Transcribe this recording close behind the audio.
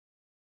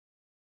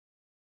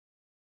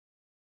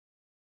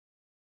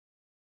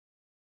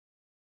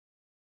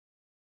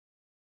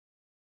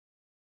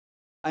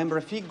I'm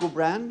Rafiq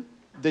Gubran,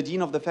 the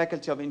Dean of the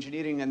Faculty of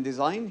Engineering and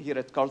Design here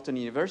at Carleton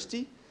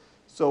University.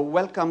 So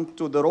welcome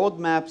to the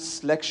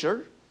Roadmaps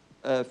lecture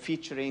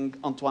featuring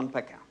Antoine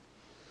Paquin.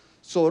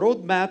 So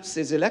Roadmaps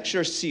is a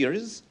lecture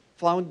series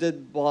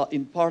founded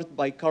in part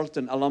by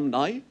Carleton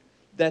alumni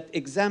that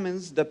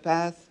examines the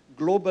path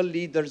global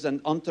leaders and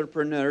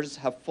entrepreneurs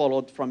have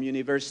followed from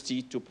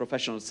university to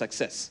professional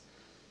success.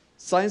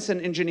 Science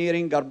and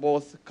engineering are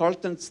both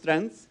Carleton's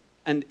strengths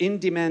and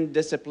in-demand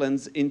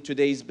disciplines in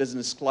today's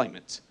business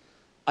climate.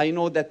 I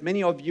know that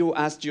many of you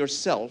asked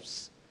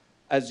yourselves,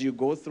 as you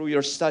go through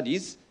your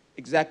studies,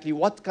 exactly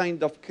what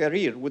kind of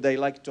career would I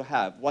like to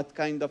have? What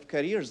kind of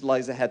careers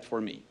lies ahead for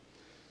me?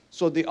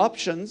 So the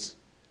options,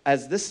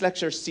 as this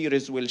lecture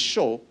series will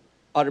show,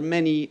 are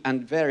many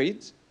and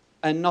varied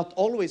and not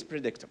always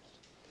predictable.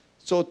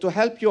 So to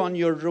help you on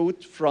your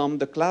route from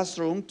the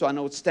classroom to an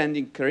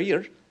outstanding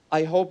career,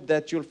 I hope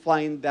that you'll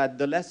find that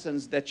the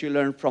lessons that you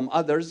learn from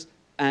others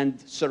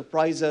and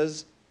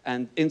surprises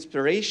and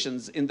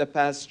inspirations in the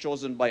paths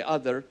chosen by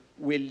others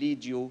will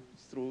lead you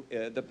through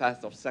the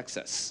path of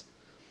success.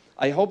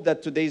 I hope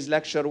that today's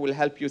lecture will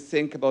help you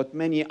think about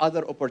many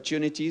other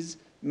opportunities,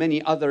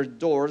 many other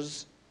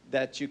doors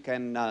that you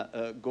can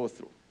go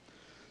through.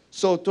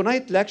 So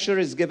tonight's lecture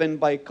is given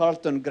by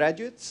Carleton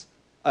graduates,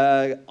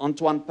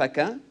 Antoine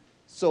Paquin.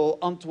 So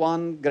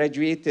Antoine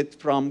graduated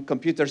from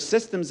Computer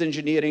Systems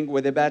Engineering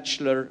with a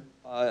bachelor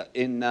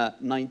in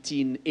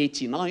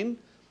 1989.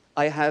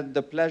 I had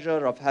the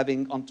pleasure of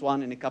having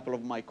Antoine in a couple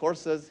of my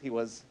courses. He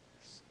was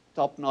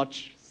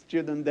top-notch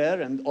student there,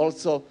 and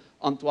also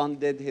Antoine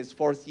did his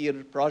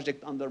fourth-year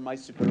project under my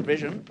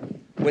supervision.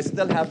 We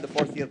still have the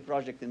fourth-year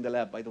project in the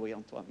lab, by the way,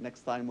 Antoine. Next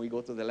time we go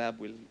to the lab,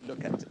 we'll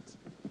look at it.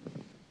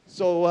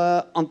 So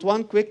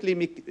Antoine quickly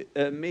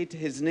made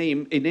his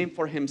name, a name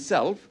for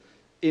himself,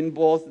 in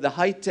both the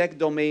high-tech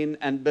domain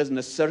and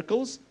business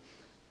circles.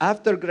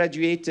 After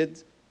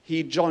graduated,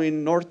 he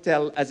joined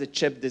Nortel as a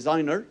chip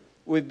designer.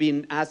 We've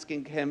been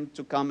asking him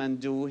to come and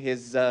do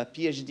his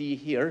PhD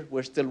here.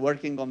 We're still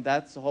working on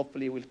that, so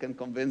hopefully we can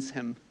convince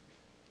him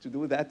to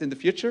do that in the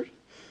future.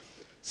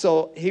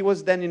 So he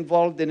was then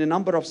involved in a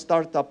number of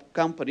startup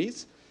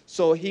companies.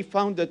 So he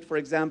founded, for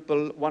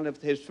example, one of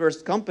his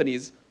first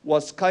companies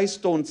was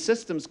Skystone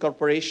Systems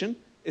Corporation,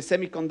 a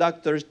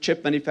semiconductor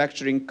chip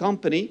manufacturing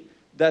company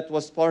that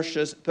was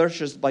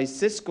purchased by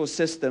Cisco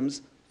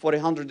Systems for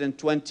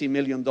 $120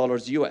 million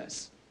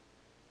US.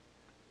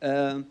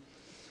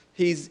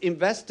 He's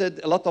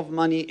invested a lot of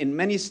money in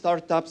many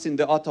startups in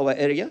the Ottawa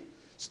area,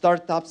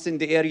 startups in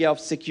the area of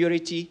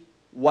security,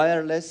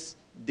 wireless,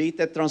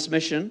 data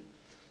transmission.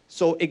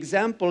 So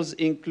examples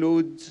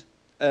include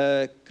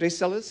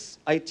Chrysalis,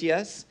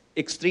 ITS,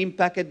 Extreme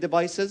Packet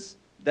Devices,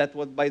 that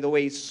was, by the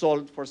way,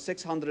 sold for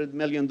 $600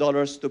 million to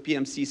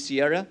PMC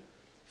Sierra,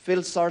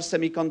 Philsar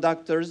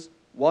Semiconductors,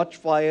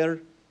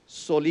 Watchfire,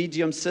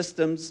 Solidium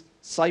Systems,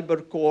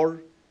 CyberCore,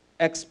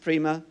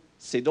 Xprima,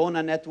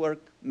 Sedona Network,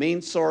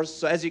 Main Source.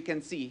 So as you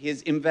can see,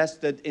 he's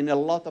invested in a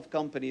lot of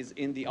companies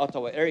in the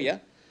Ottawa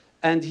area.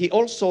 And he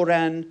also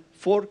ran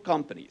 4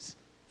 companies,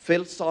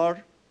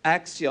 Philsar,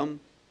 Axiom,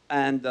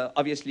 and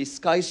obviously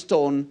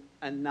Skystone,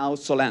 and now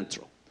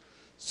Solantro.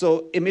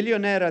 So a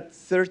millionaire at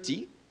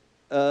 30,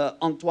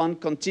 Antoine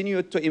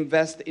continued to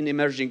invest in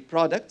emerging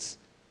products.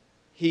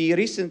 He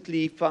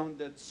recently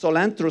founded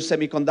Solantro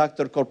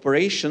Semiconductor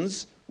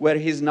Corporations, where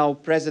he's now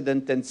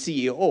president and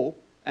CEO,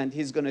 and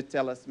he's going to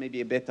tell us maybe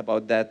a bit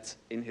about that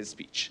in his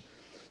speech.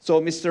 So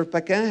Mr.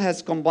 Paquin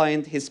has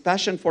combined his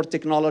passion for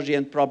technology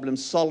and problem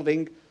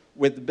solving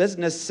with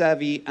business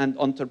savvy and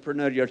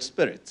entrepreneurial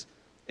spirit.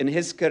 In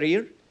his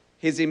career,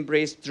 he's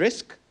embraced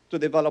risk to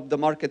develop the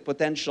market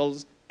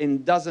potentials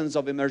in dozens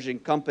of emerging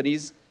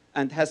companies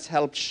and has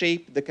helped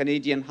shape the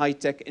Canadian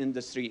high-tech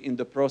industry in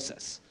the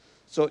process.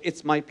 So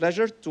it's my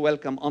pleasure to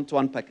welcome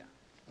Antoine Paquin.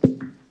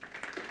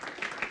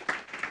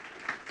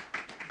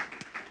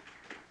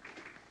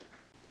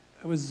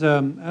 I was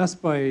asked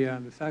by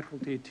the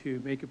faculty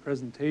to make a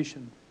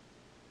presentation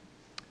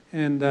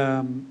and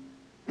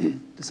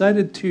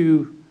decided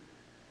to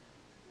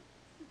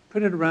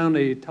put it around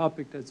a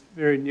topic that's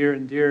very near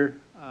and dear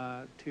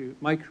to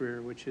my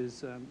career, which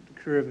is the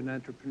career of an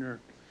entrepreneur.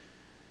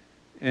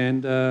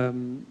 And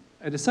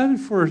I decided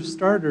for a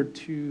starter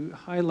to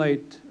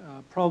highlight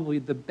probably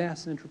the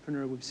best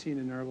entrepreneur we've seen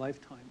in our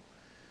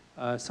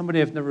lifetime. Somebody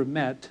I've never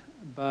met,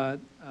 but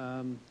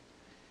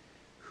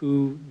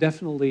who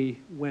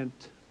definitely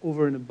went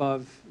over and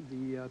above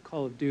the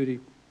call of duty.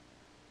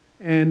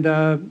 And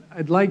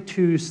I'd like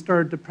to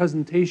start the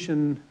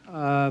presentation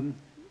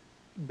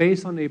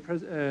based on a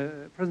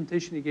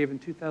presentation he gave in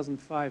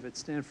 2005 at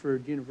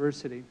Stanford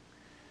University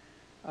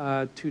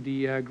to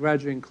the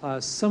graduating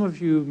class. Some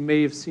of you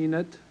may have seen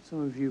it,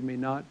 some of you may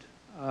not,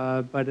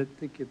 but I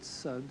think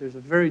it's, there's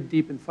a very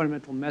deep and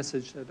fundamental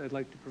message that I'd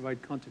like to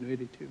provide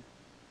continuity to.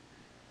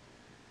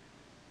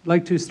 I'd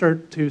like to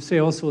start to say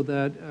also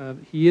that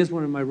he is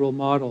one of my role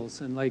models,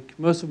 and like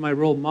most of my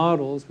role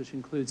models, which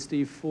includes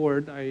Steve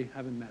Ford, I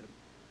haven't met him.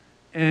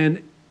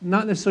 And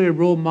not necessarily a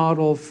role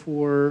model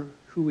for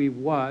who he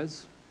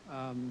was,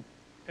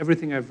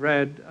 everything I've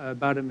read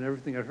about him and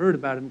everything I've heard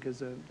about him, because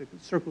the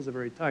circles are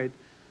very tight,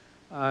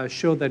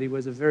 showed that he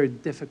was a very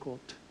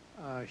difficult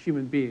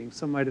human being.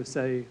 Some might have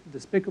said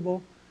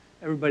despicable.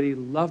 Everybody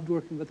loved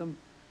working with him,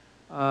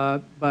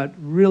 but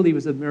really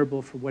was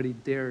admirable for what he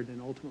dared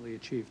and ultimately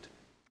achieved.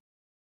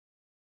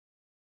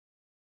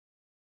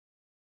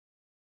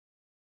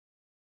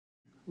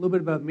 A little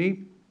bit about me.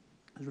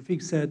 As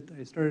Rafiq said,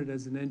 I started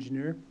as an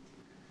engineer.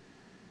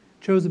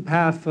 Chose the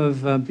path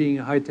of being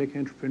a high-tech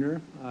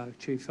entrepreneur.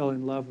 Actually fell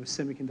in love with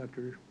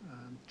semiconductor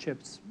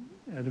chips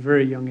at a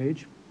very young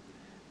age.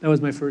 That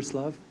was my first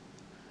love.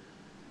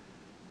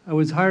 I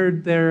was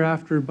hired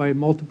thereafter by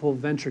multiple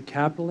venture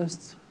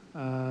capitalists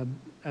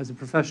as a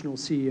professional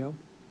CEO.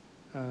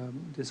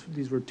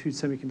 These were 2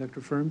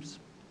 semiconductor firms.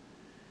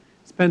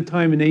 Spent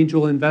time in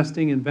angel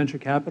investing in venture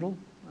capital.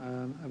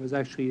 I was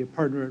actually a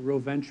partner at Roe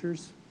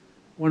Ventures.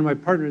 One of my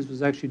partners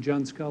was actually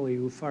John Sculley,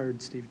 who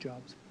fired Steve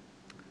Jobs.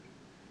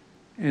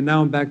 And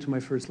now I'm back to my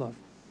first love.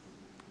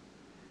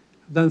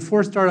 I've done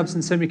 4 startups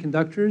in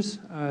semiconductors.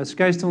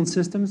 Skystone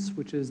Systems,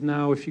 which is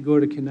now, if you go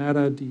to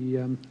Canada,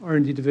 the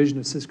R&D division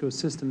of Cisco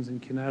Systems in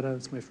Canada.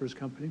 It's my first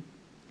company.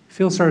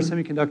 Philstar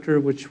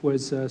Semiconductor, which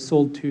was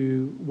sold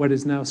to what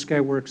is now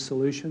Skyworks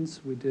Solutions.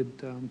 We did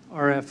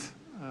RF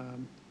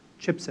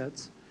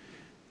chipsets.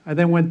 I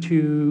then went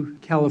to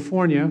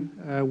California,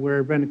 where I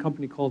ran a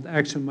company called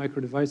Axiom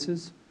Micro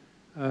Devices.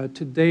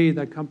 Today,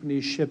 that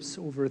company ships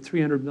over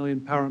 300 million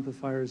power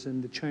amplifiers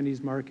in the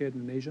Chinese market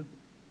and in Asia,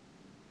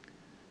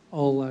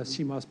 all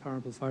CMOS power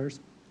amplifiers.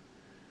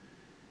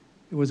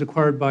 It was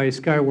acquired by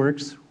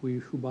Skyworks,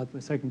 who bought my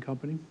second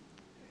company,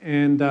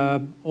 and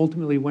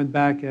ultimately went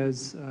back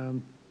as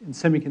in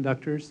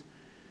semiconductors.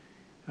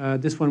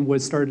 This one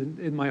was started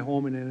in my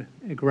home in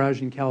a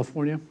garage in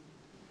California.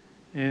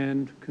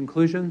 And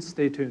conclusion,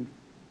 stay tuned.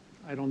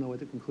 I don't know what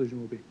the conclusion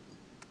will be.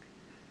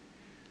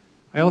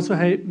 I also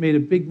made a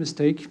big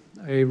mistake.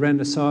 I ran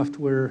a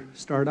software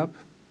startup.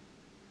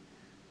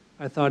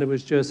 I thought it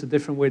was just a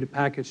different way to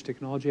package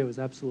technology. I was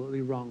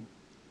absolutely wrong.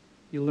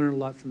 You learn a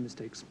lot from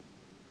mistakes.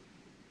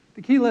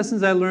 The key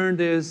lessons I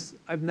learned is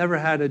I've never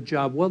had a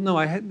job. Well, no,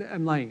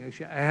 I'm lying.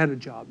 Actually, I had a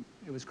job.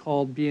 It was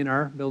called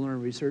B&R, Build,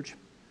 Learn, Research.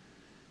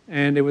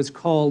 And it was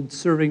called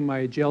serving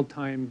my jail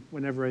time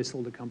whenever I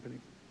sold a company.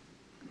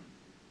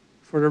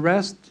 For the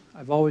rest,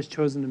 I've always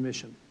chosen a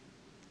mission.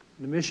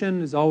 The mission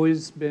has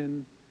always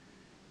been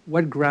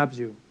what grabs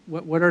you.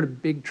 What are the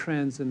big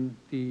trends in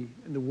the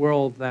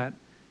world that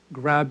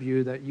grab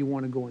you that you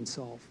want to go and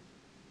solve?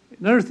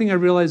 Another thing I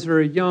realized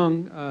very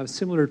young,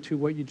 similar to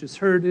what you just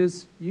heard,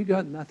 is you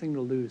got nothing to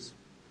lose.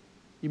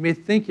 You may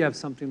think you have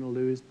something to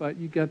lose, but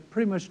you got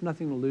pretty much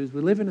nothing to lose.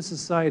 We live in a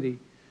society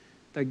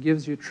that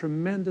gives you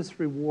tremendous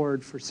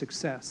reward for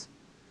success.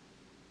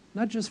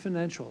 Not just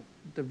financial,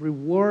 the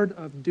reward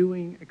of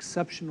doing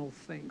exceptional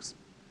things.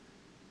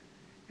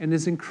 And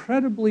is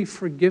incredibly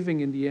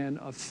forgiving in the end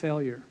of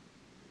failure.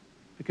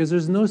 Because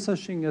there's no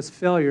such thing as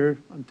failure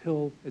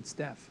until it's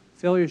death.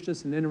 Failure is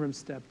just an interim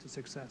step to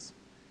success.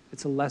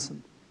 It's a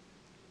lesson.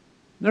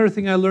 Another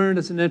thing I learned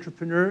as an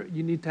entrepreneur,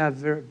 you need to have a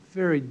very,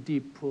 very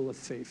deep pool of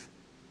faith.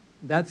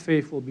 That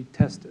faith will be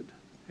tested.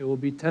 It will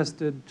be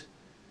tested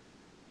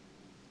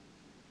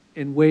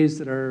in ways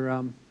that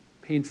are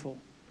painful.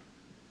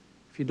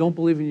 If you don't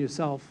believe in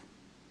yourself,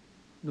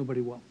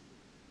 nobody will.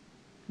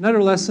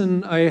 Another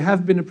lesson, I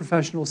have been a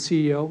professional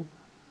CEO.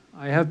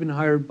 I have been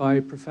hired by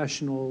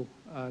professional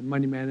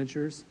money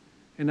managers,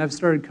 and I've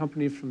started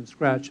companies from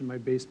scratch in my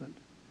basement.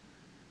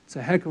 It's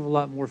a heck of a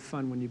lot more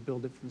fun when you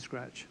build it from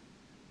scratch.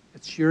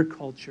 It's your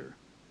culture.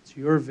 It's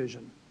your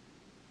vision.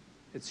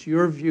 It's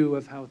your view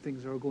of how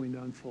things are going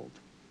to unfold.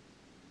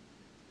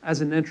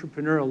 As an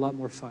entrepreneur, a lot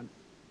more fun.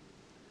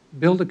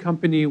 Build a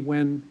company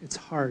when it's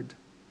hard,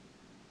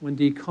 when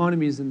the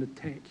economy is in the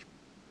tank,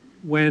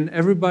 when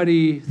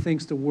everybody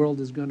thinks the world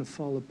is going to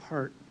fall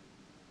apart.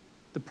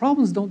 The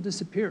problems don't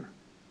disappear.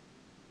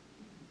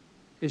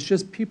 It's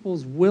just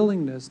people's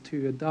willingness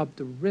to adopt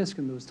the risk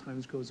in those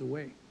times goes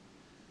away.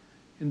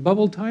 In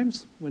bubble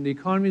times, when the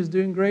economy is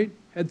doing great,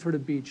 head for the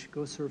beach,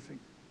 go surfing.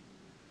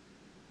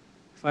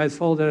 If I had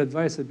followed that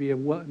advice, I'd be a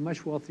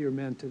much wealthier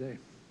man today.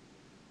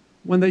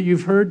 One that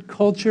you've heard,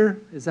 culture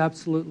is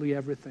absolutely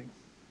everything.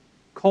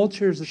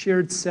 Culture is a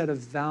shared set of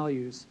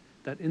values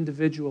that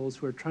individuals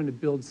who are trying to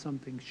build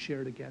something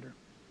share together.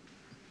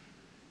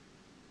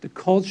 The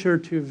culture,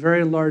 to a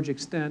very large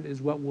extent,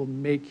 is what will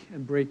make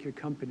and break your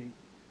company,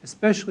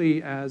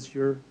 especially as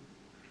your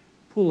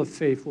pool of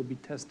faith will be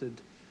tested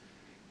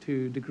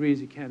to degrees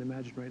you can't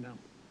imagine right now.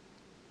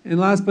 And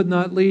last but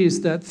not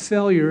least, that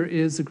failure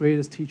is the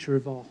greatest teacher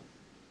of all.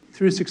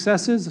 Through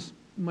successes,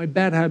 my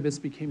bad habits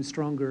became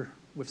stronger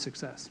with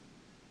success.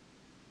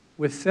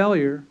 With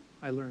failure,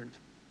 I learned.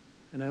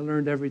 And I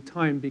learned every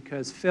time,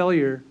 because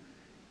failure,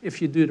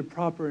 if you do the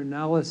proper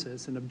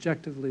analysis and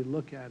objectively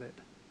look at it,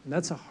 and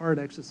that's a hard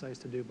exercise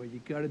to do, but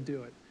you got to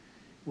do it,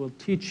 will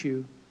teach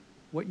you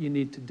what you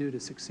need to do to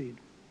succeed.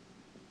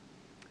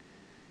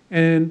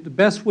 And the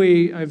best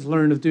way I've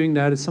learned of doing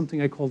that is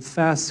something I call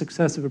fast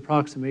successive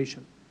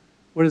approximation.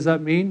 What does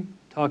that mean?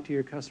 talk to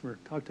your customer,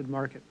 talk to the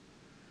market.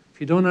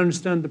 If you don't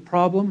understand the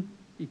problem,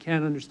 you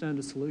can't understand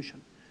the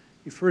solution.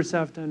 You first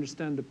have to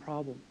understand the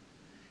problem.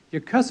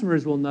 Your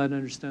customers will not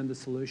understand the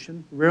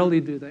solution. Rarely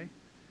do they.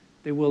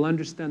 They will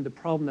understand the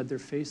problem that they're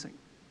facing.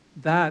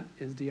 That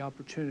is the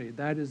opportunity.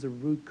 That is the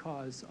root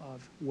cause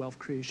of wealth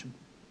creation.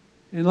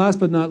 And last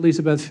but not least,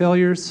 about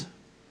failures.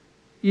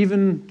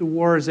 Even the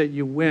wars that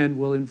you win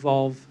will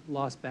involve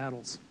lost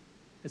battles.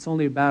 It's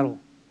only a battle.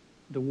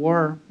 The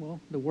war, well,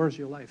 the war is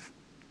your life.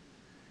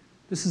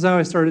 This is how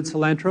I started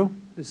Cilantro.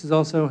 This is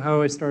also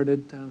how I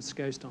started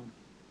Skystone.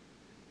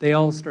 They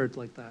all start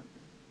like that.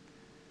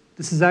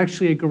 This is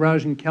actually a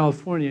garage in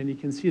California, and you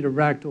can see the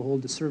rack to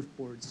hold the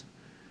surfboards.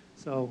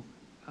 So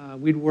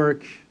we'd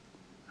work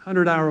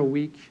 100-hour a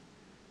week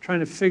trying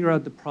to figure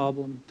out the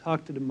problem,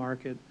 talk to the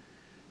market.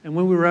 And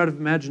when we were out of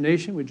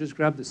imagination, we'd just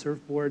grab the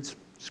surfboards,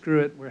 screw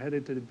it, we're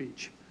headed to the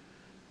beach.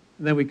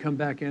 And then we'd come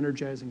back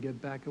energized and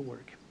get back at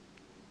work.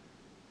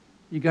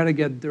 You got to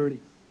get dirty.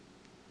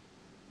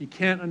 You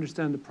can't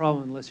understand the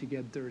problem unless you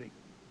get dirty.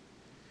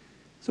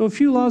 So a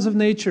few laws of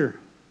nature.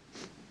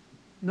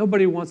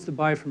 Nobody wants to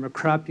buy from a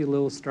crappy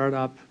little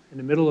startup in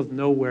the middle of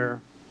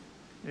nowhere.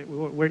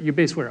 You're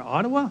based where?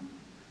 Ottawa?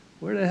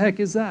 Where the heck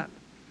is that?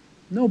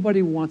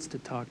 Nobody wants to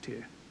talk to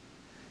you.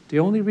 The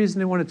only reason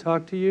they want to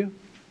talk to you,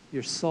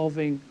 you're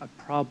solving a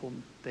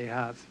problem they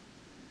have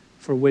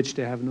for which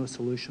they have no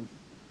solution.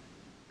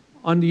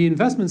 On the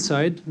investment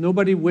side,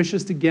 nobody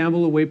wishes to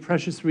gamble away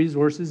precious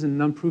resources in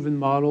an unproven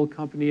model,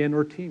 company,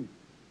 and/or team.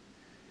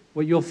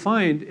 What you'll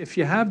find, if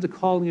you have the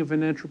calling of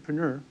an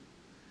entrepreneur,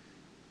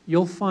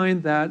 you'll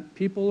find that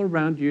people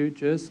around you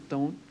just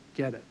don't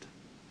get it.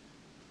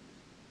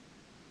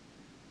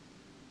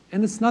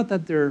 And it's not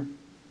that they're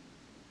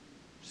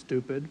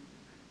stupid.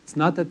 It's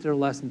not that they're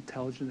less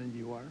intelligent than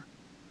you are.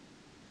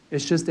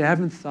 It's just they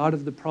haven't thought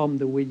of the problem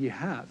the way you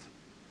have.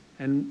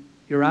 And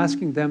you're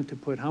asking them to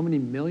put how many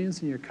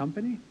millions in your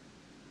company?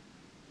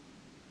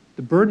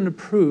 The burden of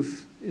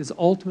proof is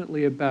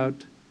ultimately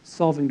about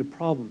solving the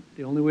problem.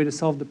 The only way to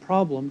solve the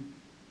problem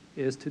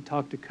is to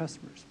talk to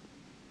customers.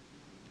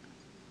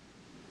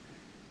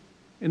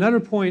 Another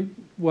point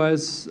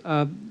was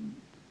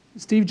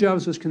Steve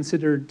Jobs was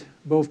considered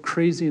both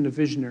crazy and a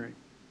visionary.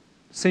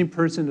 Same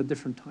person at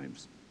different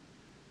times.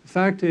 The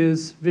fact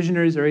is,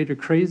 visionaries are either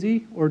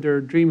crazy or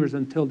they're dreamers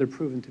until they're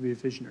proven to be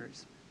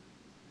visionaries.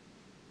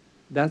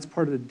 That's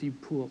part of the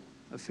deep pool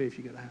of faith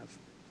you got to have.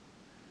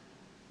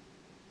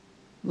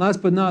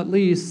 Last but not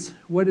least,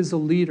 what is a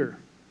leader?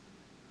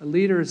 A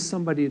leader is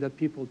somebody that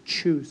people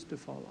choose to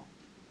follow.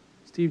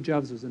 Steve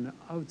Jobs was an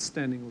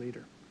outstanding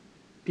leader.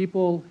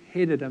 People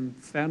hated him,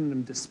 found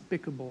him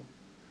despicable.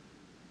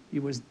 He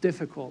was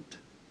difficult.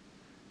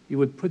 He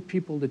would put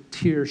people to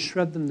tears,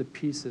 shred them to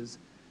pieces,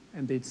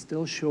 and they'd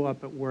still show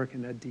up at work,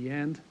 and at the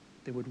end,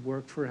 they would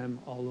work for him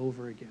all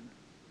over again.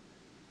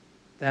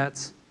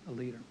 That's a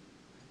leader.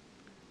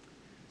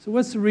 So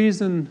what's the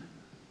reason,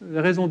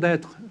 the raison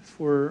d'être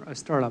for a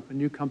startup, a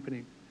new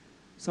company?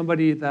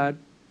 Somebody that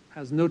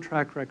has no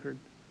track record.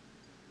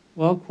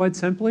 Well, quite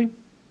simply,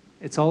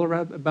 it's all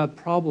about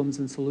problems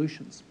and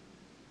solutions.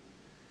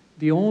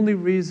 The only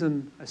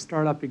reason a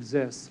startup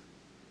exists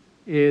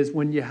is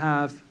when you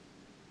have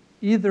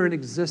either an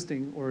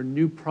existing or a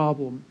new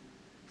problem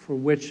for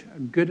which a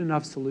good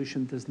enough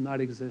solution does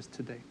not exist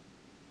today.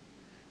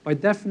 By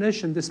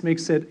definition, this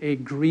makes it a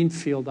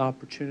greenfield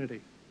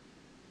opportunity.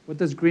 What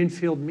does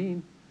greenfield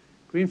mean?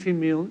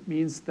 Greenfield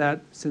means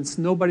that since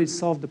nobody's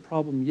solved the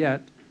problem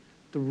yet,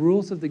 the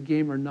rules of the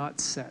game are not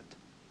set.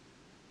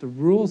 The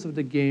rules of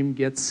the game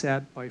get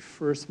set by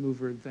first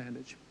mover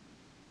advantage.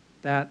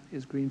 That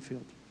is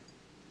greenfield.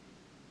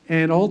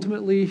 And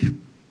ultimately,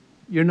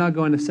 you're not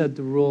going to set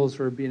the rules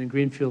for being a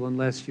greenfield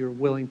unless you're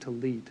willing to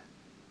lead.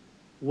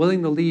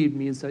 Willing to lead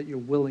means that you're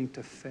willing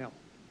to fail.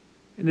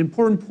 An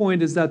important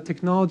point is that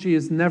technology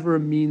is never a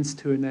means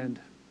to an end.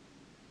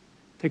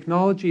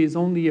 Technology is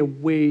only a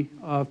way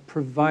of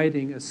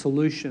providing a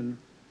solution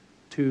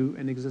to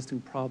an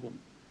existing problem.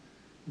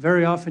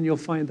 Very often you'll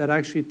find that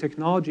actually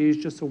technology is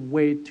just a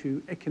way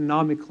to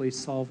economically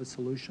solve a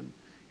solution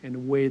in a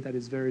way that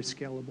is very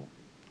scalable.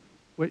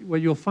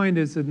 What you'll find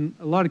is in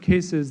a lot of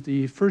cases,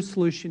 the first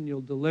solution you'll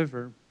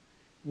deliver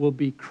will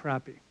be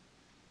crappy.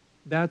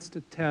 That's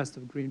the test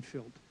of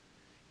greenfield.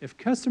 If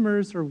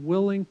customers are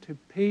willing to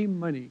pay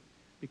money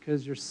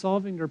because you're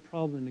solving their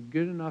problem in a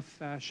good enough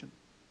fashion,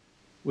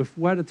 with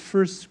what at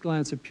first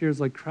glance appears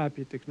like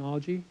crappy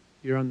technology,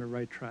 you're on the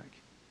right track.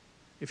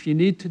 If you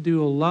need to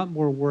do a lot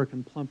more work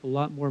and plump a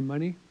lot more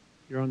money,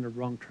 you're on the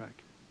wrong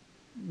track.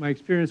 My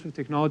experience with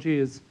technology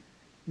is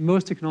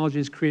most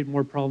technologies create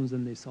more problems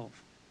than they solve.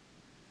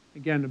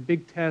 Again, a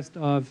big test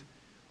of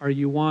are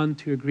you on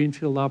to a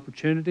greenfield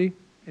opportunity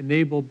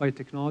enabled by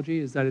technology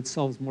is that it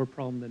solves more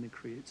problem than it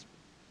creates.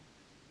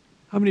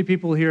 How many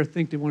people here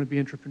think they want to be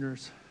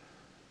entrepreneurs?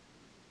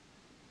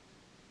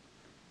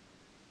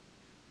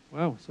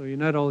 Wow, so you're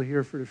not all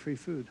here for the free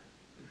food.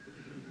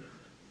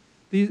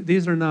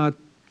 These are not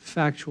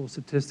factual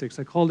statistics.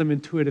 I call them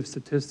intuitive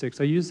statistics.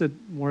 I use it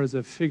more as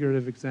a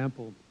figurative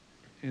example.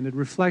 And it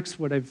reflects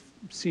what I've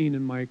seen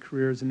in my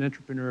career as an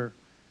entrepreneur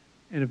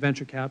and a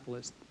venture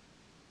capitalist.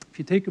 If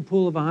you take a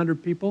pool of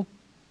 100 people,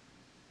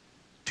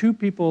 2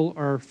 people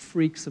are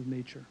freaks of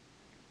nature.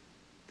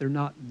 They're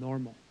not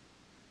normal.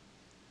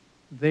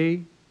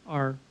 They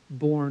are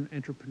born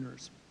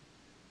entrepreneurs.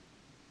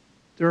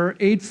 There are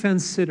 8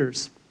 fence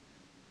sitters.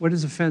 What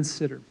is a fence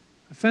sitter?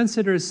 A fence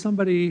sitter is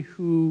somebody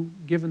who,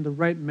 given the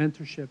right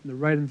mentorship and the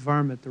right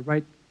environment, the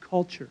right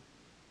culture,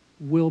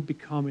 will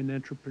become an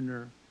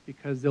entrepreneur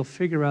because they'll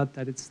figure out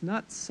that it's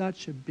not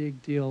such a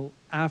big deal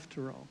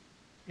after all.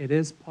 It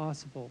is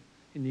possible,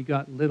 and you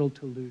got little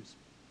to lose.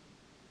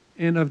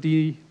 And of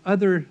the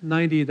other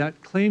 90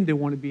 that claim they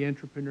want to be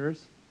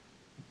entrepreneurs,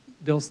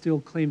 they'll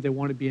still claim they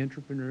want to be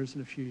entrepreneurs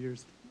in a few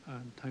years'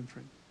 time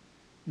frame.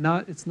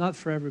 It's not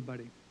for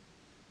everybody.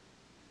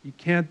 You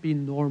can't be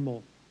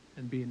normal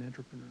and be an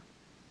entrepreneur.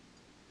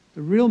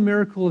 The real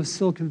miracle of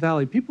Silicon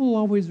Valley, people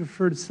always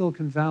refer to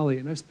Silicon Valley,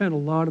 and I've spent a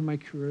lot of my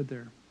career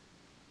there.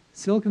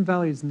 Silicon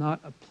Valley is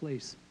not a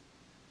place.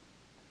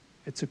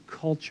 It's a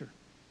culture.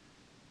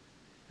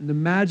 And the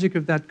magic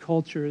of that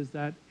culture is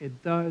that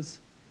it does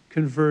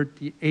convert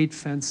the 8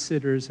 fence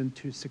sitters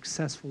into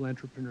successful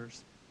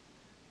entrepreneurs.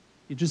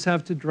 You just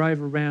have to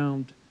drive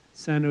around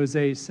San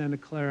Jose, Santa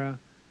Clara,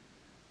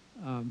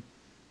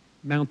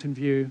 Mountain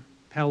View,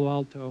 Palo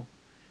Alto,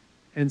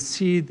 and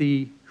see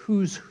the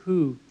who's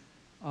who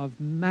of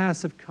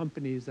massive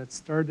companies that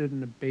started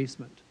in a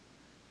basement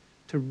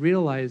to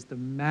realize the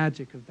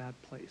magic of that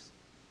place.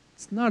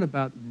 It's not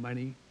about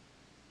money.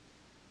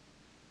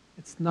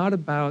 It's not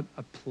about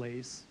a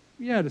place.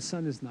 Yeah, the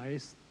sun is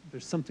nice.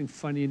 There's something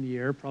funny in the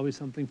air, probably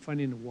something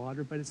funny in the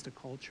water, but it's the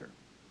culture.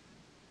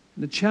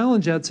 And the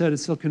challenge outside of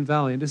Silicon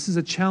Valley, and this is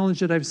a challenge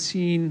that I've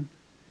seen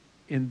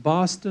in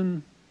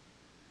Boston,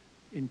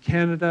 in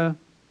Canada,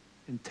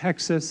 in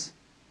Texas.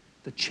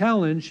 The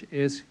challenge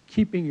is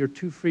keeping your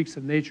 2 freaks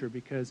of nature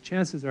because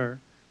chances are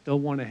they'll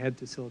want to head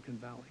to Silicon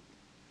Valley.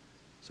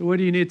 So what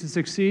do you need to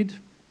succeed?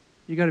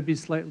 You got to be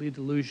slightly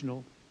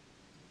delusional.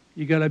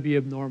 You got to be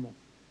abnormal.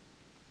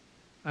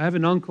 I have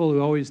an uncle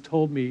who always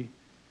told me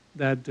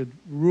that the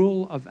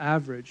rule of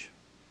average,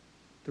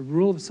 the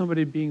rule of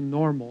somebody being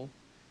normal,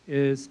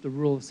 is the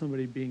rule of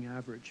somebody being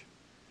average.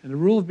 And the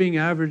rule of being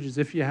average is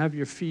if you have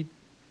your feet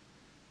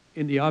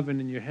in the oven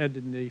and your head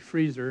in the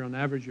freezer, on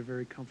average, you're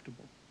very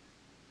comfortable.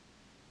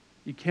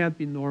 You can't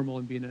be normal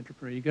and be an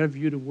entrepreneur. You got to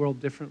view the world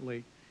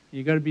differently.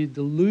 You got to be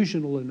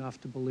delusional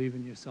enough to believe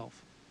in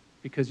yourself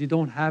because you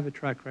don't have a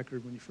track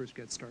record when you first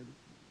get started.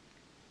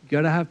 You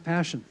got to have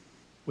passion.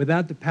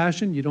 Without the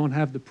passion, you don't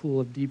have the pool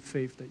of deep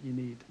faith that you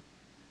need.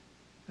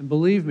 And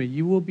believe me,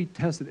 you will be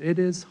tested. It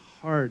is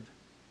hard.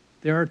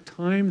 There are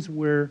times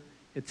where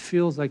it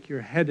feels like you're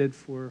headed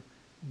for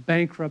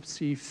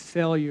bankruptcy,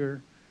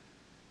 failure,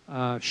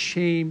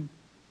 shame.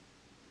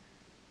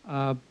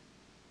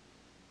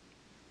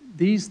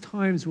 These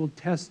times will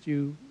test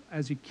you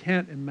as you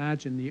can't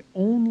imagine. The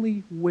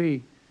only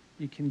way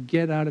you can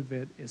get out of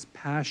it is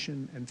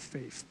passion and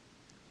faith.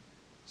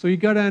 So you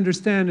got to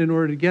understand in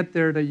order to get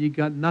there that you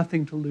got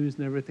nothing to lose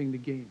and everything to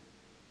gain.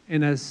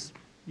 And as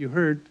you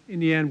heard, in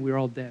the end, we're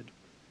all dead.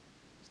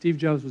 Steve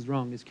Jobs was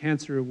wrong. His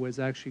cancer was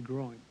actually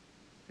growing.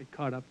 It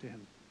caught up to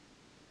him.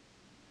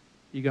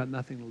 You got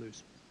nothing to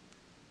lose.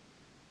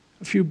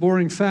 A few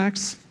boring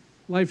facts.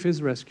 Life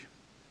is risk.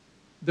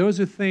 Those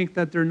who think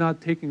that they're not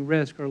taking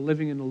risk are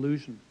living an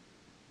illusion.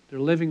 They're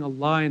living a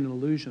lie and an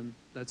illusion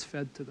that's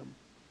fed to them.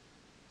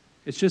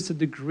 It's just a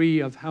degree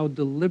of how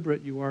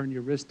deliberate you are in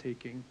your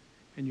risk-taking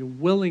and your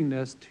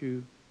willingness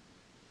to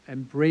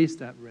embrace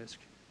that risk.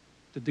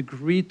 The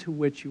degree to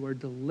which you are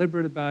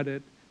deliberate about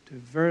it, to a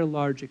very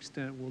large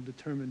extent, will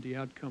determine the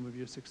outcome of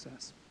your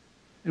success.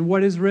 And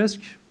what is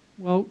risk?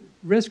 Well,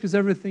 risk is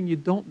everything you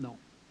don't know.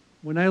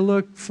 When I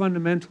look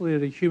fundamentally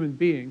at a human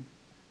being,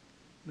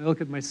 when I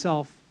look at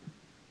myself,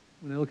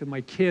 when I look at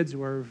my kids,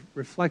 who are a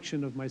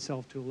reflection of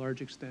myself to a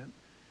large extent,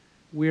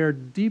 we are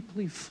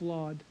deeply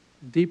flawed,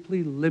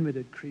 deeply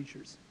limited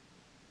creatures.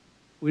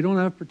 We don't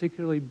have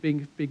particularly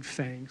big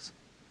fangs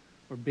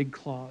or big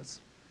claws.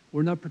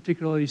 We're not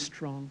particularly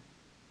strong.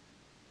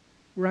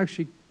 We're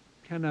actually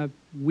kind of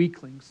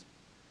weaklings.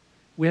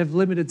 We have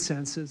limited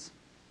senses.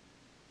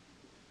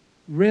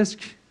 Risk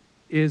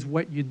is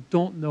what you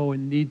don't know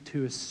and need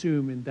to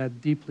assume in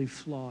that deeply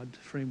flawed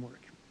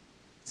framework.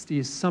 It's the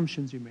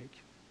assumptions you make.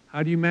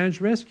 How do you manage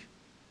risk?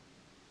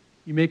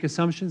 You make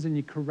assumptions and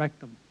you correct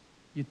them.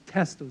 You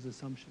test those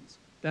assumptions.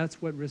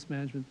 That's what risk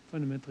management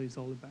fundamentally is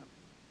all about.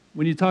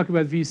 When you talk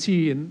about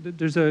VC, and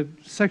there's a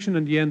section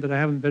on the end that I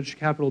have in venture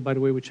capital, by the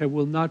way, which I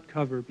will not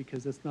cover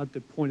because that's not the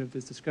point of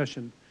this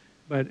discussion,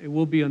 but it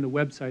will be on the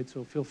website,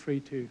 so feel free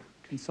to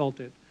consult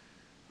it.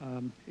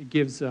 It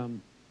gives a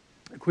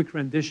quick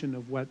rendition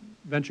of what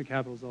venture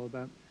capital is all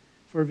about.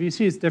 For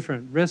VC, it's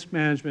different. Risk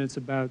management, it's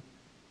about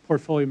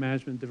portfolio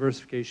management,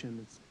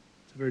 diversification. It's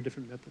a very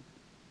different method.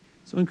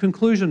 So in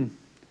conclusion,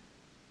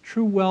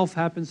 true wealth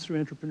happens through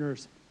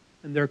entrepreneurs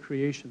and their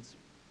creations.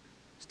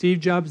 Steve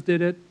Jobs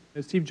did it.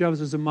 Steve Jobs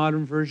was a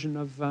modern version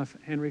of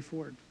Henry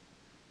Ford.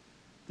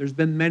 There's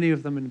been many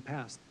of them in the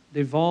past.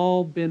 They've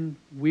all been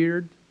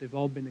weird. They've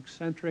all been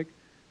eccentric.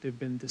 They've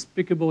been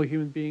despicable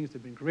human beings.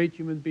 They've been great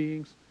human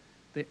beings.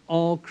 They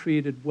all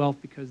created wealth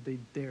because they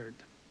dared.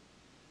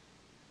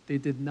 They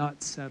did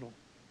not settle.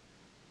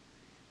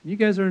 And you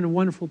guys are in a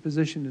wonderful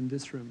position in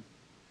this room.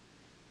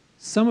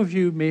 Some of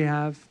you may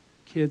have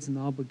kids and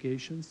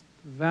obligations.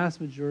 The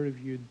vast majority of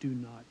you do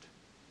not.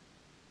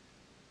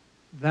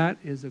 That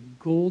is a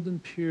golden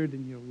period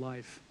in your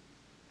life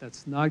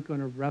that's not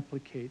going to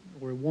replicate,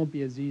 or it won't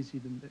be as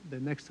easy the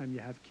next time you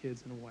have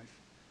kids and a wife.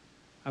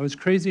 I was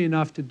crazy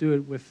enough to do it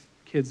with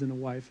kids and a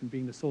wife and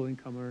being the sole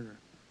income earner.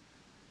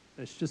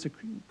 It's just a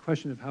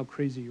question of how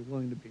crazy you're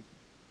willing to be.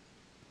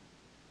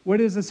 What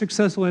is a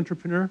successful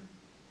entrepreneur?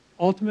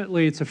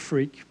 Ultimately, it's a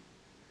freak.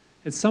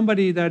 It's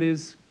somebody that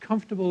is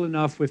comfortable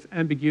enough with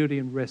ambiguity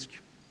and risk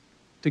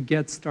to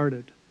get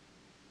started.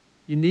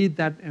 You need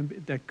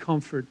that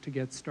comfort to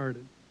get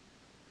started.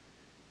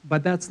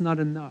 But that's not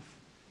enough.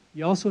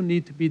 You also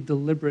need to be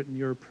deliberate in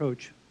your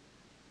approach,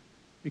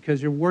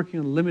 because you're working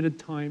on limited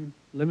time,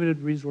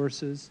 limited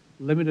resources,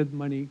 limited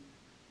money,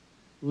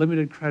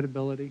 limited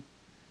credibility.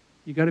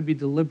 You got to be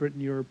deliberate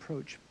in your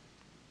approach.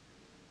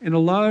 And a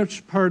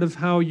large part of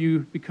how you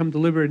become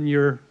deliberate in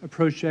your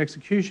approach to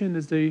execution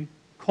is the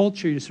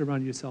culture you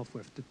surround yourself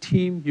with, the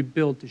team you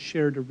build to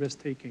share the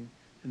risk-taking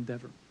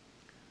endeavor.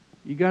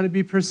 You got to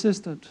be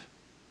persistent.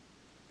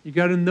 You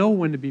got to know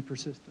when to be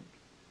persistent.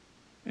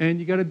 And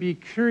you got to be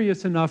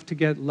curious enough to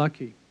get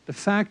lucky. The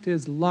fact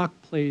is, luck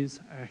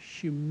plays a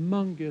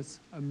humongous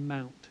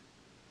amount.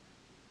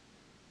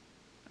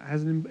 It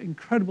has an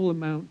incredible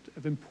amount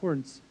of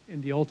importance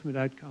in the ultimate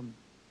outcome.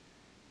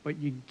 But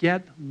you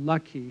get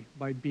lucky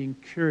by being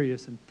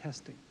curious and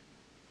testing,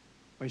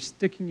 by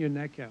sticking your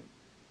neck out,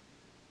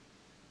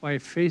 by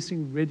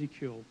facing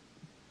ridicule.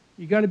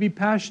 You got to be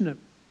passionate,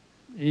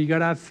 and you got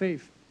to have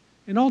faith.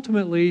 And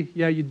ultimately,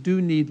 yeah, you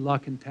do need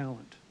luck and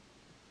talent.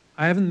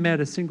 I haven't met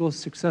a single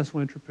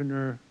successful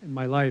entrepreneur in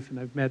my life, and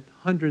I've met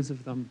hundreds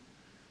of them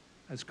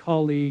as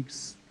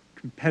colleagues,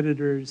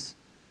 competitors,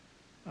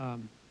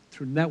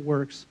 through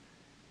networks.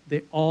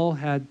 They all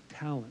had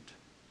talent.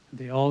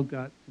 They all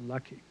got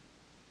lucky.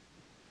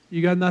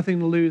 You got nothing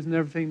to lose and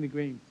everything to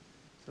gain.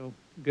 So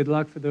good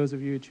luck for those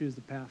of you who choose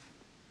the path.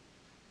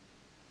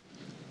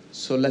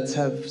 So let's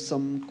have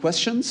some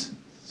questions.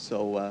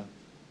 So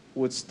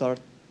we'll start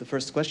the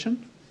first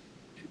question.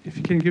 If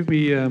you can give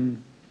me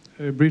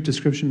a brief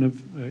description of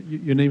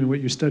your name and what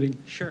you're studying.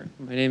 Sure.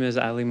 My name is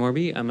Ali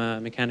Morby. I'm a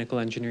mechanical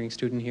engineering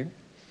student here.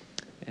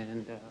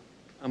 And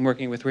I'm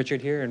working with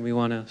Richard here, and we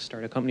want to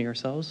start a company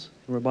ourselves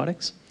in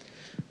robotics.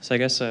 So I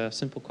guess a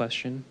simple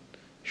question,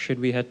 should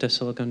we head to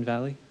Silicon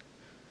Valley?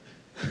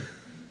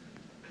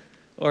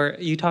 Or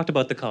you talked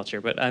about the culture,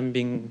 but I'm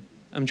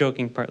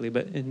joking partly,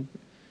 but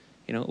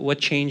what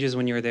changes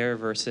when you're there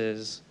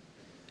versus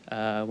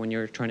when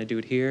you're trying to do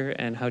it here,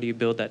 and how do you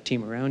build that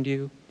team around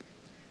you?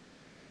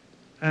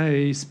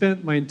 I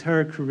spent my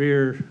entire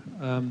career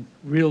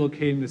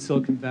relocating to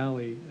Silicon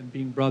Valley and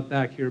being brought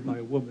back here by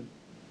a woman.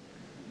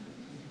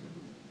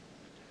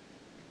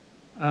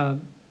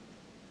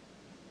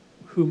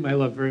 Whom I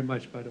love very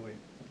much, by the way.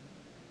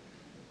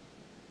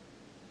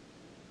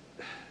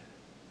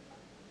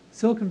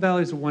 Silicon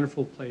Valley is a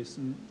wonderful place,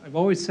 and I've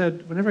always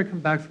said, whenever I come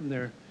back from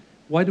there,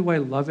 why do I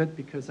love it?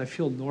 Because I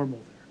feel normal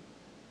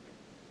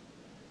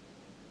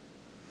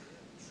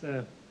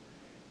there.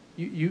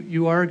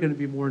 You are going to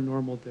be more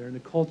normal there, and the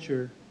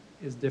culture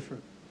is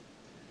different.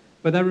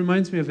 But that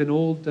reminds me of an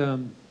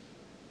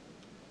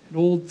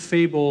old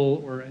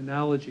fable or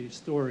analogy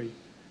story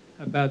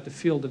about the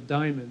field of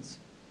diamonds,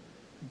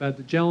 about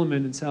the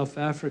gentleman in South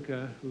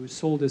Africa who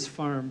sold his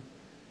farm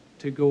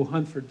to go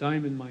hunt for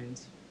diamond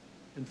mines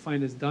and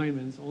find his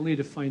diamonds, only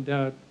to find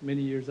out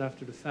many years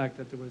after the fact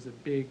that there was a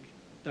big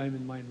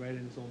diamond mine right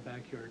in his own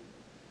backyard.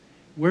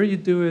 Where you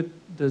do it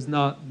does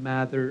not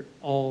matter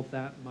all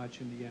that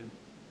much in the end.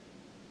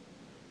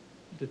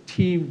 The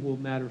team will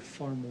matter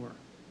far more.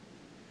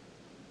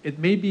 It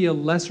may be a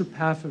lesser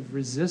path of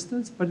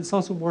resistance, but it's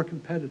also more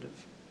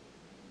competitive.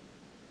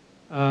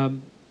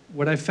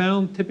 What I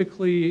found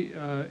typically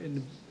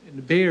in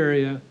the Bay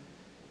Area,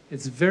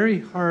 it's very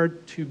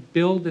hard to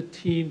build a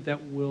team that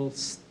will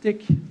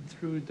stick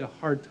through the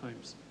hard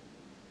times.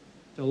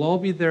 They'll all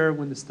be there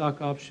when the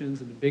stock options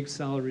and the big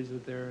salaries are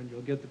there, and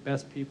you'll get the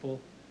best people.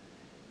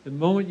 The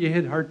moment you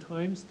hit hard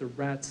times, the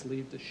rats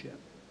leave the ship.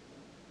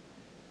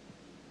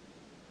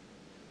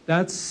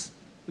 That's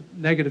the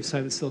negative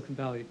side of Silicon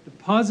Valley. The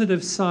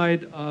positive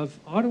side of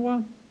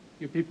Ottawa,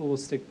 your people will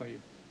stick by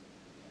you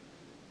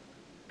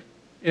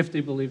if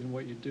they believe in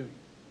what you're doing.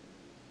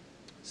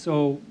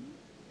 So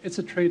it's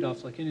a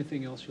trade-off like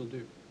anything else you'll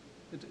do.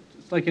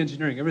 It's like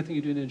engineering. Everything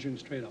you do in engineering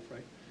is trade-off,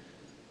 right?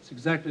 It's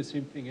exactly the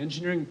same thing.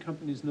 Engineering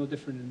company is no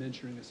different than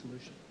engineering a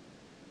solution.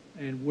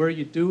 And where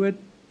you do it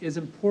is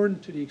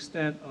important to the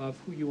extent of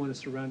who you want to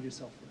surround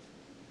yourself with.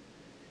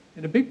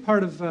 And a big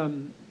part of, a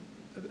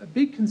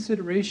big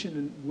consideration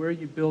in where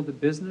you build a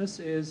business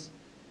is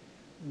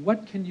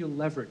what can you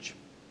leverage?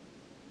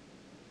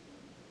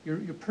 Your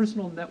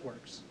personal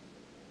networks.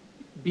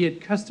 be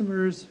it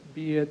customers,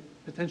 be it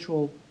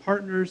potential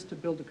partners to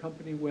build a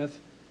company with,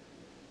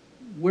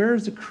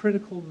 where's the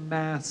critical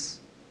mass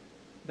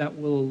that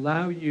will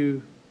allow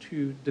you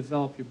to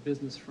develop your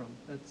business from?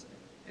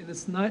 And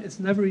it's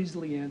never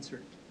easily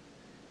answered.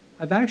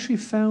 I've actually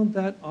found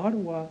that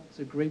Ottawa is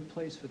a great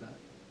place for that.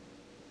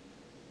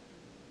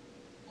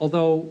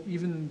 Although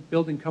even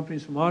building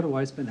companies from Ottawa,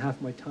 I spend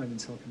half my time in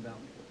Silicon Valley.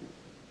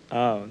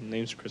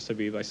 Name's Chris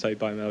Habib. I study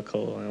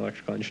biomedical and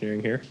electrical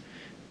engineering here.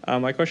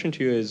 My question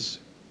to you is,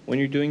 when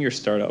you're doing your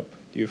startup,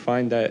 do you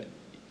find that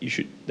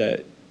you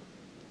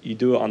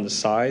do it on the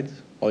side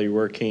while you're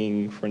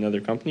working for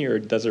another company, or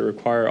does it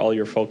require all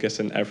your focus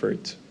and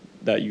effort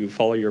that you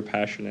follow your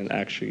passion and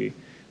actually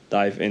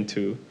dive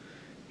into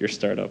your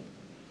startup?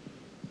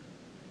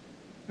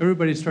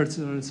 Everybody starts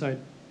it on the side.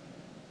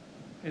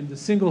 And the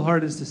single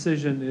hardest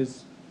decision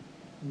is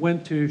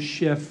when to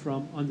shift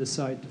from on the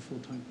side to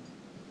full-time.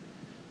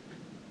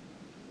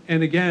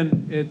 And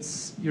again,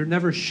 you're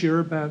never sure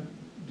about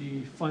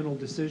the final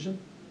decision.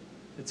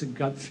 It's a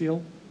gut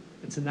feel.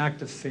 It's an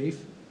act of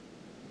faith.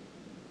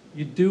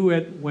 You do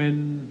it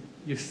when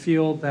you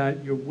feel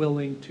that you're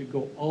willing to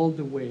go all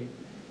the way,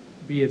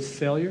 be it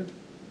failure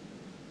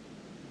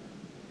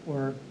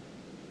or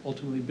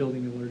ultimately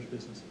building a large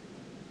business.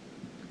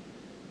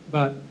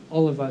 But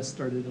all of us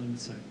started on the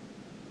side.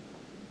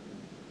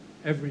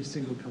 Every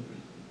single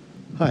company.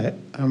 Hi,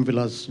 I'm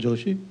Vilas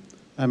Joshi.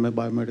 I'm a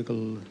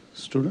biomedical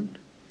student.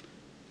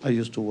 I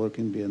used to work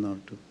in BNR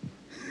too.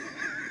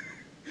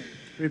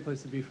 Great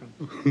place to be from.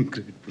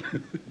 Great.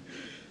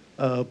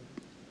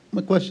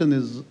 My question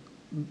is,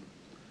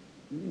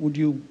 would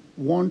you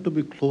want to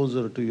be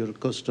closer to your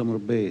customer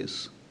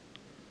base?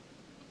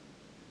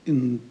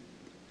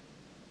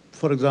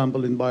 For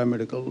example, in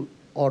biomedical,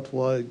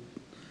 Ottawa,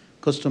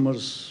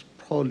 customers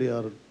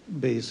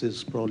base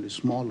is probably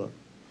smaller,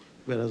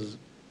 whereas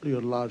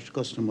your large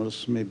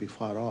customers may be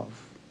far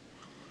off.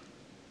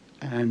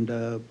 And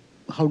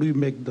how do you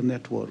make the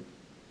network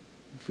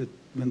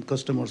when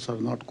customers are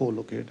not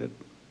co-located?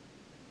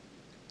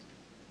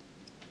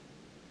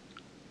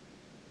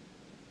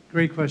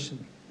 Great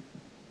question.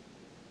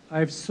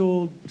 I've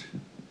sold,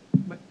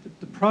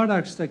 the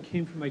products that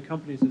came from my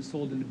companies have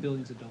sold into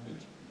billions of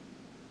dollars.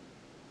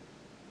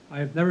 I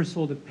have never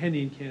sold a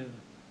penny in Canada.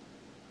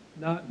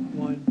 Not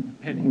one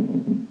penny.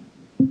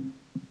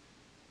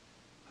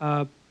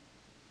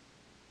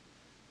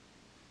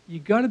 You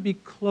got to be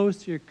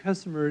close to your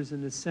customers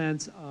in the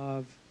sense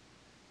of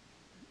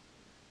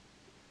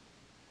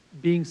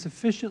being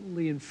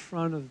sufficiently in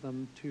front of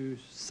them to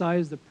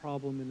size the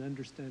problem and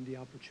understand the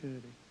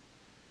opportunity.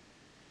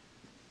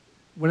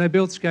 When I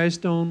built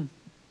Skystone,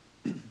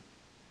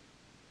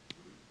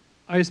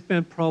 I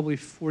spent probably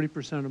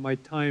 40% of my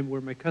time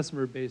where my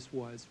customer base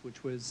was,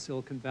 which was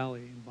Silicon Valley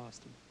in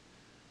Boston.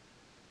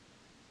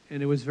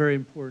 And it was very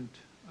important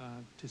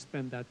to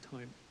spend that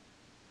time.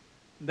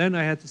 Then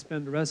I had to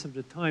spend the rest of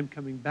the time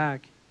coming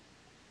back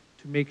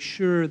to make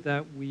sure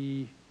that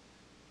we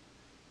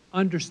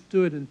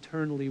understood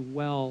internally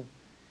well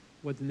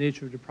what the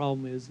nature of the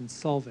problem is and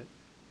solve it.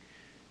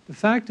 The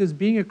fact is,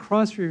 being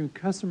across from your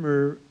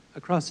customer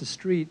across the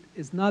street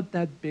is not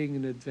that big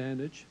an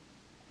advantage,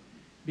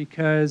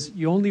 because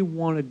you only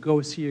want to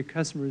go see your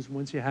customers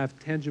once you have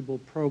tangible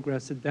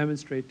progress to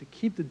demonstrate to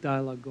keep the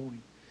dialogue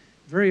going.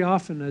 Very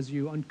often, as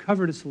you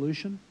uncover the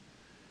solution,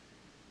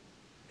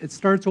 it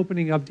starts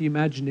opening up the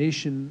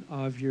imagination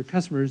of your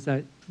customers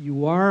that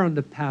you are on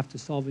the path to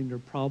solving their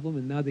problem,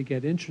 and now they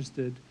get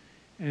interested,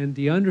 and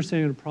the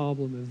understanding of the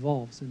problem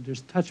evolves, and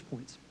there's touch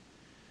points.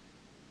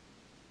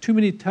 Too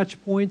many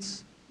touch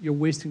points, you're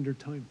wasting their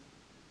time.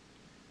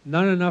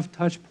 Not enough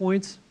touch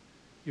points,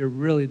 you're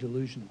really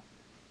delusional.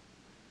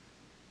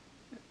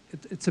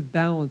 It's a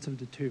balance of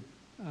the two.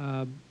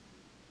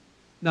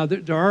 Now,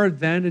 there are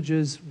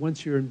advantages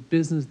once you're in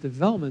business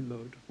development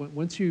mode.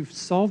 Once you've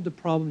solved the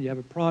problem, you have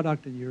a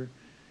product, and you're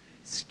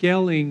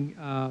scaling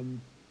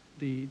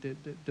the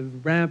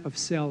ramp of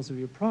sales of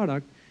your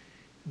product,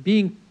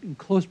 being in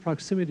close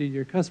proximity to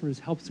your customers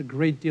helps a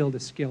great deal to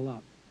scale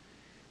up.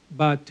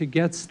 But to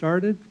get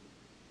started,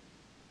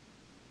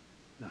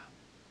 no.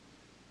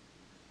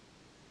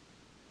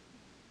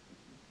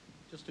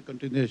 Just a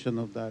continuation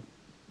of that.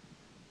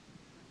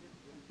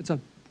 It's a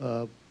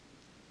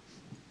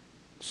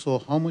So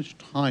how much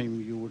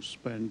time you would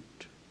spend,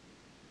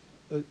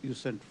 you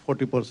said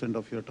 40%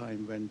 of your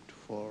time went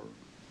for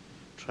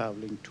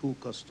traveling to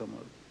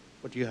customer,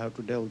 but you have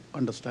to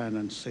understand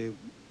and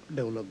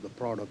develop the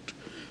product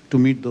to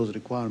meet those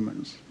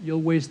requirements.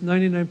 You'll waste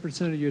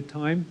 99% of your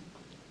time.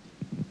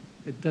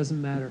 It doesn't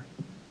matter.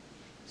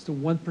 It's the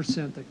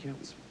 1% that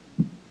counts.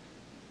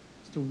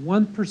 It's the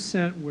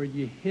 1% where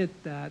you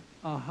hit that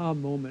aha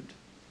moment.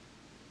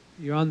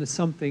 You're on to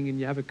something, and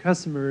you have a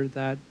customer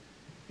that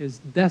is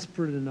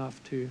desperate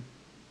enough to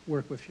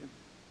work with you.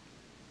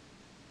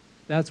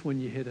 That's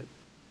when you hit it.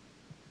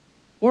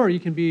 Or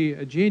you can be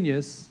a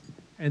genius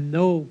and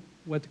know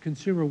what the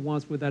consumer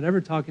wants without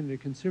ever talking to the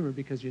consumer,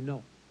 because you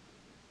know.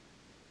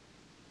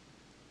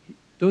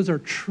 Those are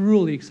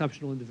truly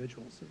exceptional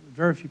individuals.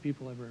 Very few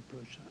people ever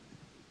approach that.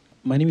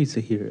 My name is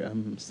Zahir.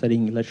 I'm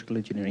studying electrical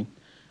engineering.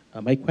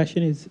 My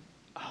question is,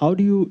 how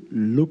do you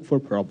look for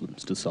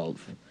problems to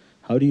solve?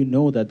 How do you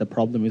know that the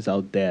problem is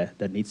out there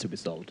that needs to be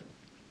solved?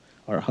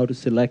 Or how to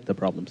select the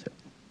problems?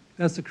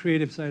 That's the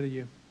creative side of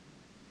you.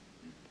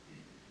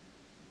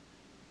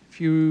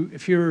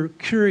 If you're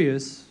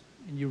curious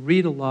and you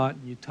read a lot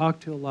and you talk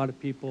to a lot of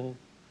people,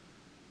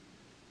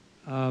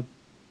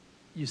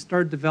 you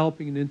start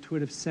developing an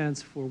intuitive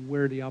sense for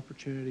where the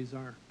opportunities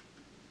are.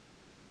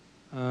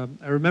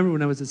 I remember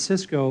when I was at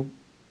Cisco,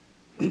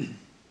 that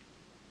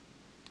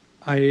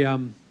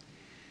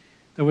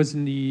was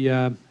in the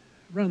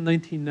around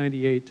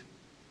 1998,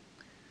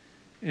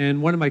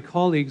 and one of my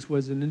colleagues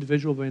was an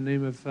individual by the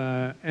name of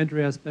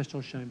Andreas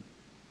Bechtolsheim,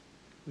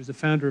 who was the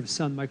founder of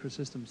Sun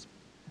Microsystems.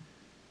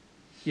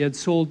 He had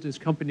sold his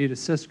company to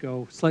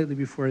Cisco slightly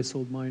before I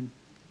sold mine,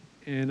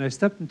 and I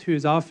stepped into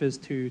his office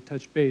to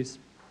touch base.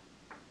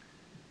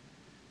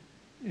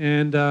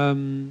 And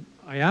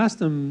I asked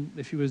him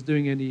if he was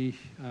doing any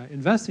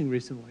investing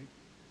recently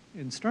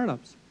in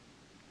startups.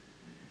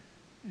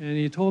 And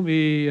he told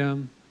me,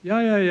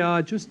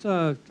 yeah, just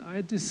I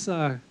had this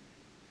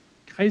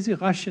crazy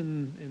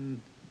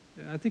Russian,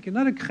 I think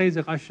another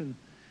crazy Russian,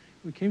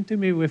 who came to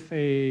me with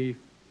a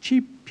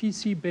cheap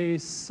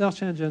PC-based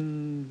search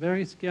engine,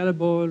 very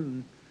scalable.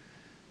 And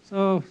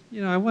so,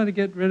 I wanted to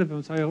get rid of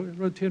him, so I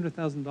wrote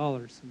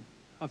 $200,000, and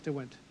off they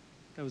went.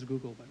 That was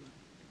Google, by the way.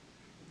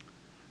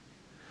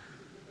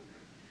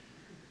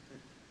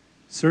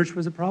 Search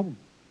was a problem.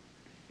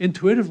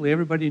 Intuitively,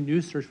 everybody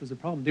knew search was a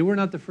problem. They were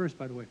not the first,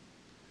 by the way.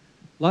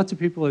 Lots of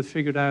people have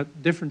figured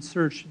out different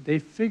search. They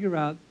figured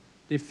out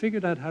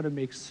how to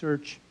make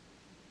search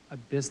a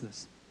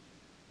business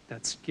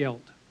that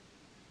scaled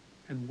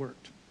and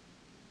worked.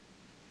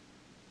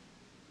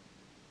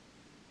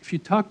 If you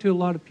talk to a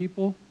lot of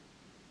people,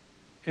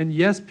 and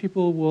yes,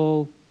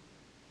 you'll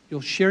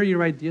share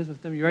your ideas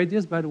with them. Your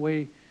ideas, by the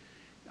way,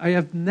 I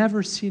have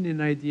never seen an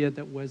idea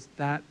that was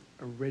that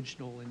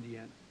original in the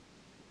end.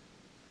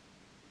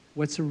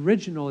 What's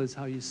original is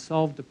how you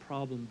solve the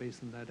problem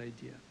based on that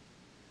idea.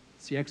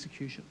 It's the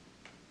execution.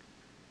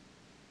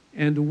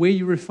 And the way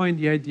you refine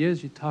the idea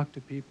is you talk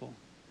to people.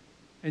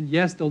 And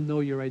yes, they'll know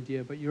your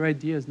idea, but your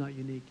idea is not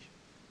unique.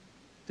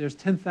 There's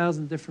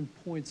 10,000 different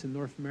points in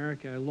North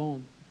America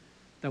alone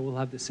that will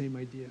have the same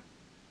idea.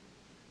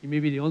 You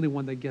may be the only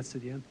one that gets to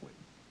the end point.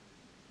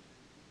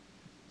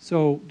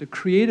 So the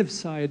creative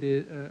side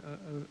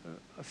of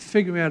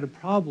figuring out a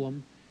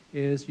problem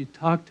is you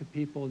talk to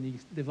people and you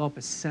develop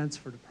a sense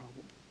for the problem.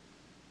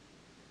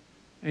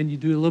 And you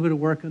do a little bit of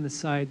work on the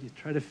side, you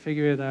try to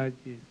figure it out,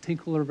 you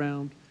tinkle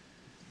around,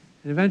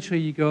 and eventually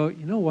you go,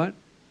 you know what?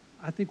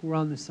 I think we're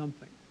on to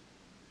something.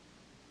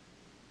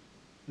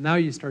 Now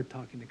you start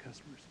talking to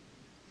customers.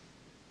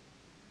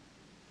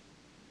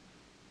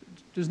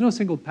 There's no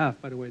single path,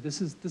 by the way. This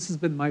has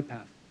been my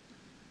path,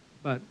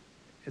 but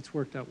it's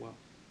worked out well.